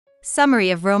Summary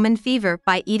of Roman Fever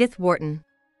by Edith Wharton.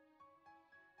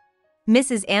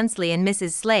 Mrs. Ansley and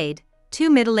Mrs. Slade, two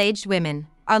middle-aged women,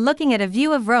 are looking at a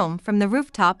view of Rome from the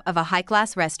rooftop of a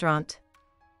high-class restaurant.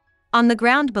 On the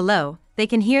ground below, they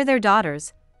can hear their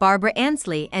daughters, Barbara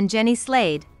Ansley and Jenny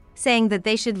Slade, saying that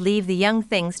they should leave the young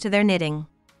things to their knitting.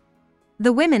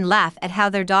 The women laugh at how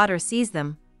their daughter sees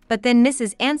them, but then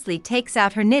Mrs. Ansley takes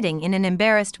out her knitting in an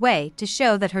embarrassed way to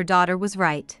show that her daughter was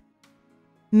right.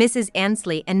 Mrs.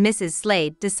 Ansley and Mrs.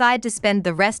 Slade decide to spend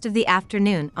the rest of the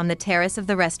afternoon on the terrace of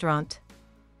the restaurant.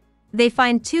 They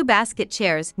find two basket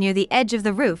chairs near the edge of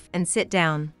the roof and sit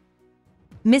down.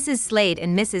 Mrs. Slade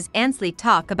and Mrs. Ansley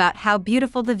talk about how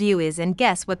beautiful the view is and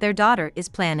guess what their daughter is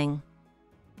planning.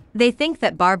 They think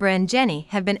that Barbara and Jenny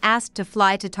have been asked to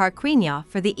fly to Tarquinia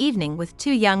for the evening with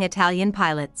two young Italian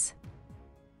pilots.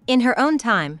 In her own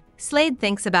time, Slade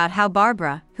thinks about how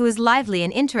Barbara, who is lively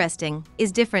and interesting,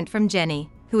 is different from Jenny,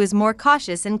 who is more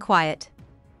cautious and quiet.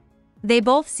 They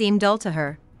both seem dull to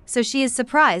her, so she is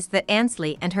surprised that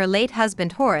Ansley and her late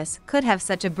husband Horace could have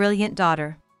such a brilliant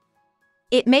daughter.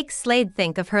 It makes Slade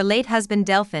think of her late husband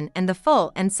Delphin and the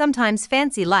full and sometimes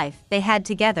fancy life they had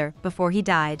together before he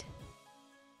died.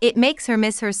 It makes her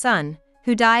miss her son,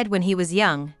 who died when he was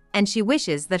young, and she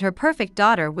wishes that her perfect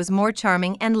daughter was more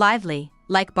charming and lively,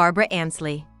 like Barbara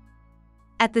Ansley.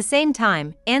 At the same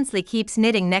time, Ansley keeps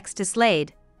knitting next to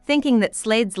Slade, thinking that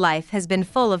Slade's life has been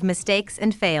full of mistakes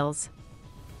and fails.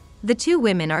 The two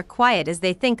women are quiet as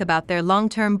they think about their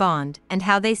long-term bond and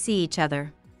how they see each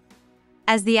other.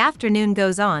 As the afternoon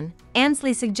goes on,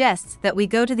 Ansley suggests that we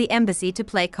go to the embassy to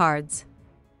play cards.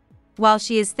 While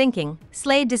she is thinking,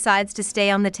 Slade decides to stay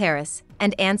on the terrace,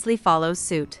 and Ansley follows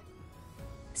suit.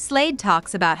 Slade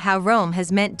talks about how Rome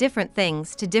has meant different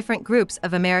things to different groups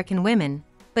of American women,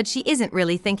 but she isn't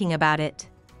really thinking about it.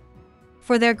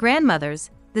 For their grandmothers,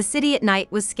 the city at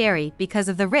night was scary because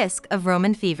of the risk of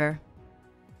Roman fever.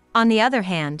 On the other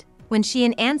hand, when she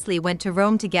and Ansley went to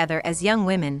Rome together as young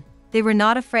women, they were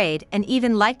not afraid and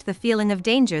even liked the feeling of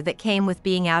danger that came with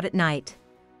being out at night.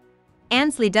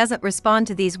 Ansley doesn't respond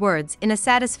to these words in a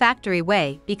satisfactory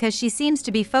way because she seems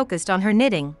to be focused on her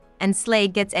knitting, and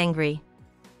Slade gets angry.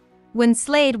 When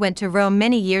Slade went to Rome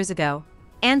many years ago,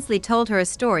 Ansley told her a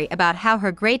story about how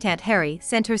her great-aunt Harry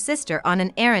sent her sister on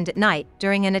an errand at night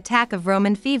during an attack of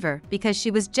Roman fever because she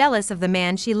was jealous of the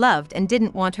man she loved and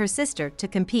didn't want her sister to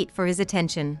compete for his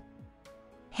attention.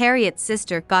 Harriet's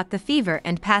sister got the fever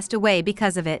and passed away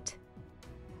because of it.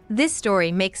 This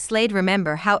story makes Slade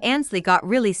remember how Ansley got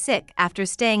really sick after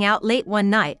staying out late one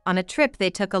night on a trip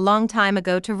they took a long time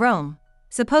ago to Rome,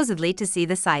 supposedly to see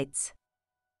the sights.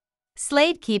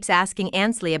 Slade keeps asking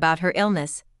Ansley about her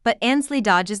illness, but Ansley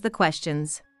dodges the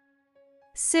questions.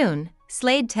 Soon,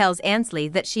 Slade tells Ansley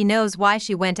that she knows why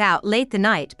she went out late the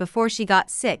night before she got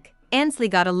sick. Ansley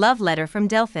got a love letter from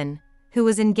Delphin, who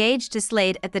was engaged to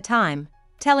Slade at the time,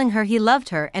 telling her he loved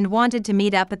her and wanted to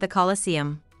meet up at the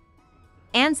Colosseum.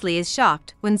 Ansley is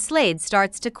shocked when Slade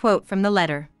starts to quote from the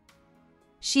letter.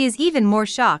 She is even more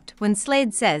shocked when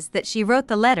Slade says that she wrote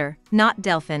the letter, not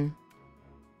Delphin.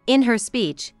 In her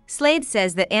speech, Slade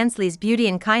says that Ansley's beauty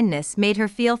and kindness made her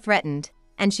feel threatened,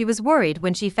 and she was worried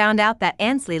when she found out that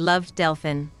Ansley loved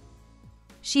Delphin.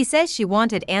 She says she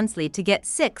wanted Ansley to get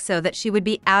sick so that she would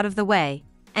be out of the way,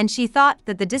 and she thought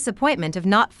that the disappointment of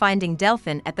not finding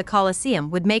Delphin at the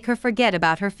Colosseum would make her forget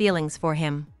about her feelings for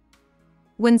him.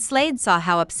 When Slade saw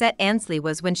how upset Ansley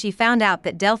was when she found out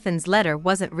that Delphin's letter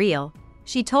wasn't real,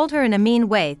 she told her in a mean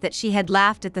way that she had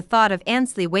laughed at the thought of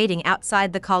Ansley waiting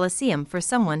outside the Colosseum for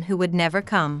someone who would never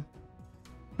come.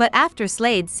 But after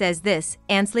Slade says this,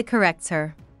 Ansley corrects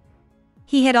her.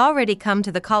 He had already come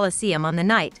to the Colosseum on the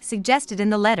night suggested in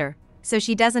the letter, so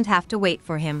she doesn't have to wait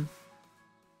for him.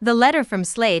 The letter from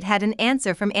Slade had an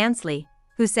answer from Ansley,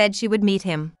 who said she would meet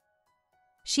him.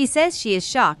 She says she is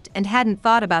shocked and hadn't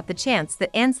thought about the chance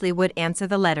that Ansley would answer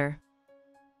the letter.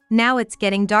 Now it's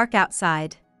getting dark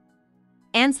outside.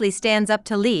 Ansley stands up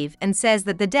to leave and says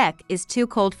that the deck is too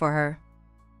cold for her.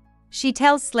 She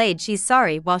tells Slade she's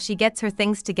sorry while she gets her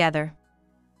things together.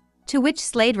 To which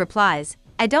Slade replies,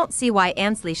 "I don't see why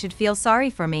Ansley should feel sorry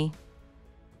for me."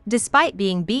 Despite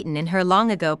being beaten in her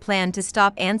long-ago plan to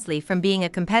stop Ansley from being a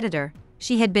competitor,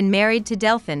 she had been married to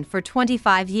Delphin for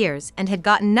 25 years and had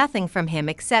gotten nothing from him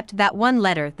except that one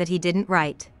letter that he didn't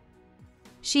write.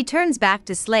 She turns back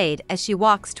to Slade as she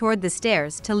walks toward the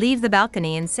stairs to leave the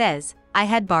balcony and says, "I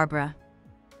had Barbara."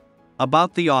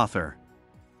 About the author.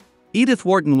 Edith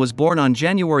Wharton was born on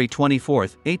January 24,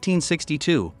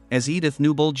 1862, as Edith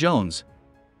Newbold Jones.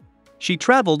 She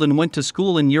traveled and went to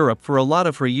school in Europe for a lot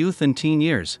of her youth and teen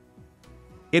years.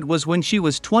 It was when she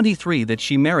was 23 that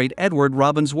she married Edward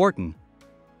Robbins Wharton.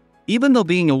 Even though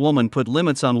being a woman put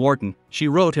limits on Wharton, she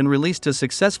wrote and released a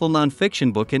successful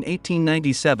non-fiction book in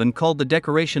 1897 called The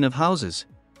Decoration of Houses.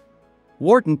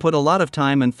 Wharton put a lot of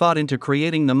time and thought into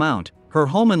creating the Mount, her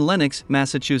home in Lenox,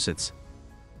 Massachusetts.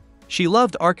 She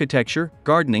loved architecture,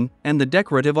 gardening, and the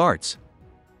decorative arts.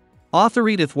 Author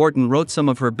Edith Wharton wrote some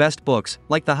of her best books,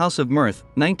 like The House of Mirth,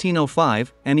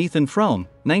 1905, and Ethan Frome,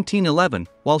 1911,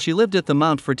 while she lived at the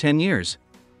Mount for 10 years.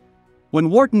 When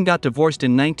Wharton got divorced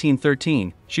in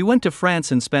 1913, she went to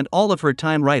France and spent all of her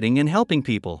time writing and helping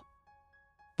people.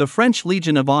 The French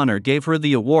Legion of Honor gave her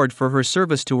the award for her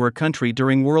service to her country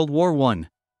during World War I.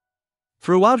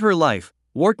 Throughout her life,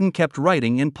 Wharton kept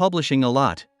writing and publishing a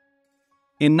lot.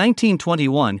 In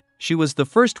 1921, she was the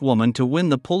first woman to win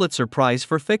the Pulitzer Prize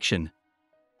for fiction.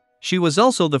 She was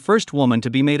also the first woman to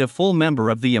be made a full member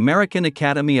of the American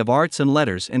Academy of Arts and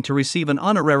Letters and to receive an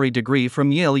honorary degree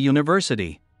from Yale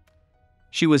University.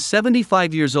 She was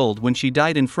 75 years old when she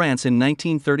died in France in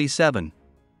 1937.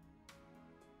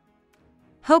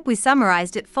 Hope we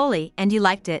summarized it fully and you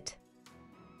liked it.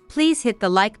 Please hit the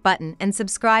like button and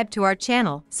subscribe to our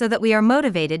channel so that we are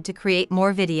motivated to create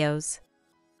more videos.